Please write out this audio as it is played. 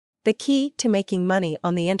The key to making money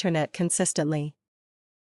on the internet consistently.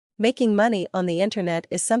 Making money on the internet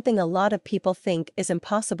is something a lot of people think is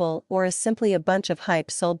impossible or is simply a bunch of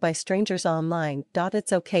hype sold by strangers online.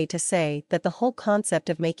 It's okay to say that the whole concept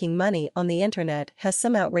of making money on the internet has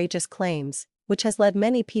some outrageous claims, which has led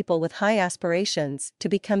many people with high aspirations to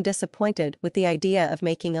become disappointed with the idea of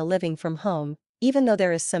making a living from home. Even though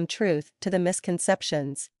there is some truth to the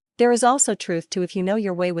misconceptions, there is also truth to if you know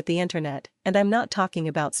your way with the internet, and I'm not talking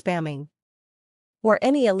about spamming or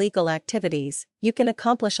any illegal activities. You can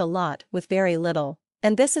accomplish a lot with very little,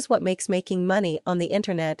 and this is what makes making money on the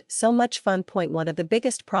internet so much fun. One of the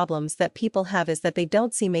biggest problems that people have is that they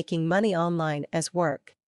don't see making money online as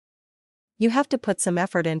work. You have to put some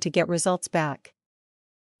effort in to get results back.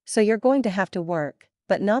 So you're going to have to work,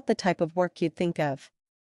 but not the type of work you'd think of.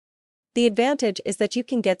 The advantage is that you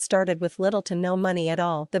can get started with little to no money at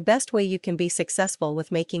all. The best way you can be successful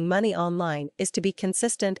with making money online is to be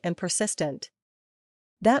consistent and persistent.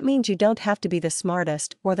 That means you don't have to be the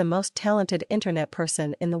smartest or the most talented internet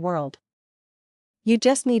person in the world. You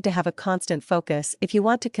just need to have a constant focus if you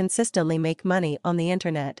want to consistently make money on the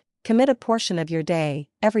internet. Commit a portion of your day,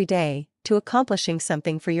 every day, to accomplishing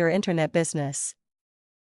something for your internet business.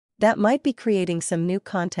 That might be creating some new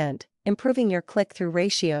content, improving your click-through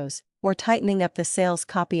ratios, or tightening up the sales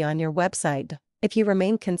copy on your website. If you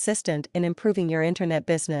remain consistent in improving your internet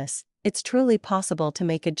business, it's truly possible to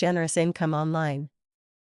make a generous income online.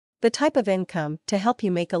 The type of income to help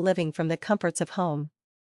you make a living from the comforts of home.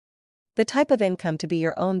 The type of income to be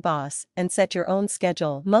your own boss and set your own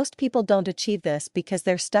schedule. Most people don't achieve this because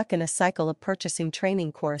they're stuck in a cycle of purchasing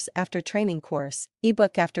training course after training course,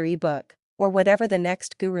 ebook after ebook, or whatever the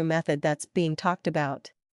next guru method that's being talked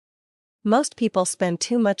about. Most people spend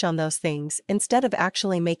too much on those things instead of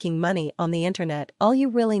actually making money on the internet. All you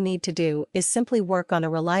really need to do is simply work on a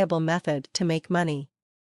reliable method to make money.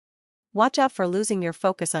 Watch out for losing your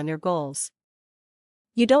focus on your goals.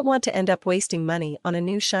 You don't want to end up wasting money on a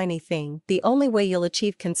new shiny thing. The only way you'll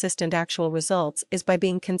achieve consistent actual results is by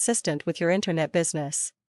being consistent with your internet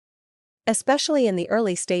business. Especially in the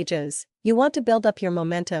early stages, you want to build up your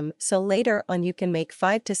momentum so later on you can make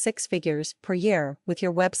 5 to 6 figures per year with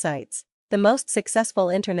your websites. The most successful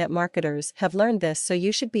internet marketers have learned this, so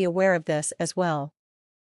you should be aware of this as well.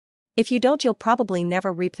 If you don't, you'll probably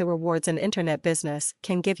never reap the rewards an internet business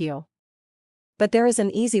can give you. But there is an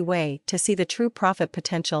easy way to see the true profit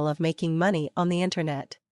potential of making money on the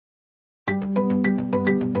internet.